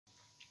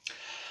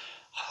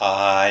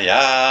I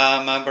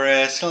am a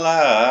brisk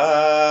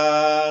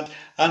lad,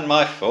 and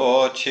my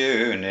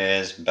fortune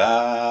is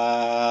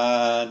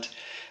bad.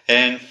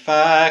 In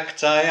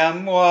fact, I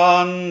am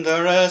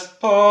wondrous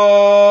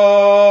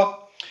poor,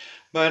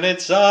 but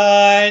it's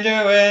I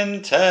do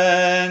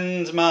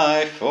intend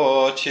my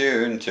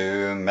fortune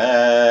to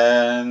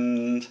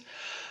mend,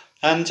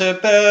 and to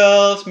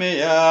build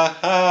me a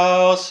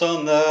house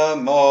on the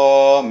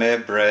moor, me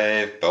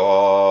brave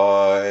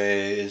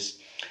boys.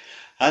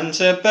 And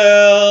to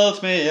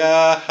build me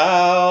a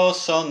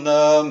house on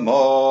the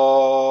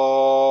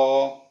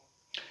moor.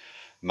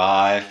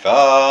 My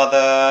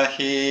father,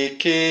 he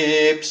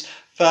keeps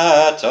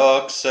fat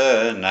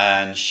oxen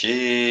and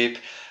sheep,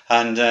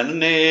 and a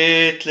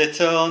neat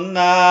little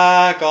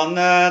nag on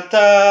the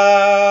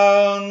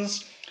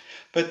downs.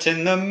 But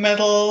in the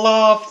middle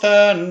of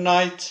the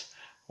night,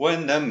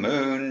 when the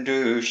moon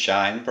do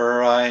shine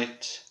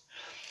bright,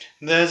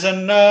 there's a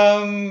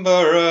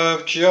number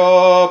of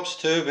jobs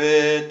to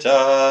be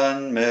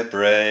done, me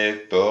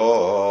brave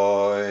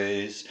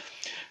boys.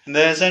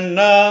 There's a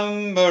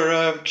number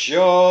of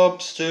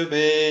jobs to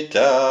be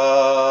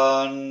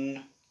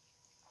done.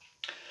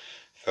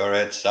 For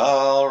it's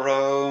I'll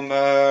roam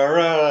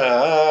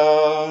around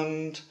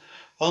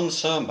on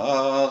some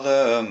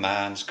other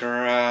man's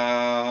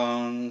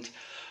ground.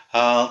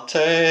 I'll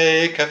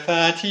take a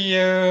fat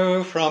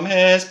ewe from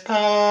his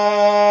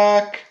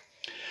pack,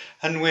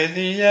 and with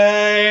the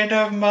aid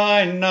of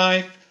my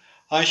knife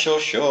I shall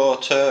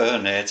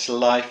shorten its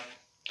life,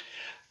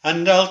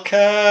 and I'll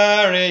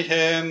carry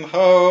him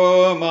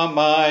home on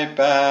my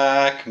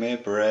back, me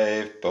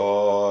brave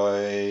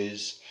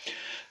boys.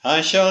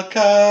 I shall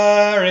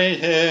carry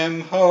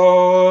him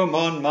home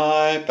on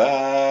my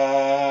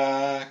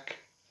back.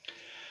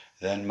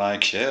 Then my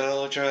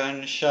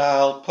children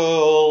shall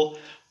pull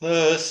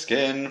the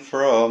skin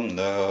from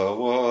the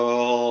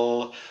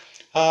wool.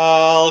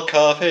 I'll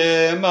carve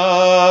him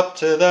up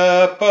to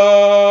the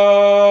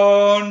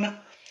bone.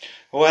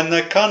 When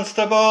the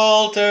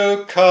constable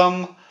do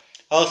come,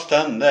 I'll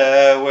stand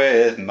there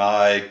with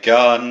my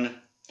gun,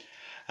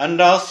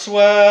 and I'll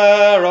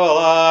swear all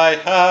I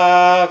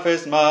have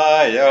is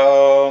my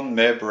own,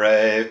 me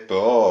brave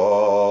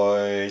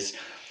boys.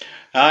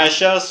 I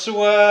shall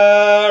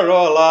swear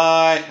all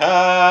I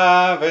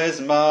have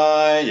is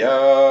my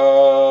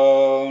own.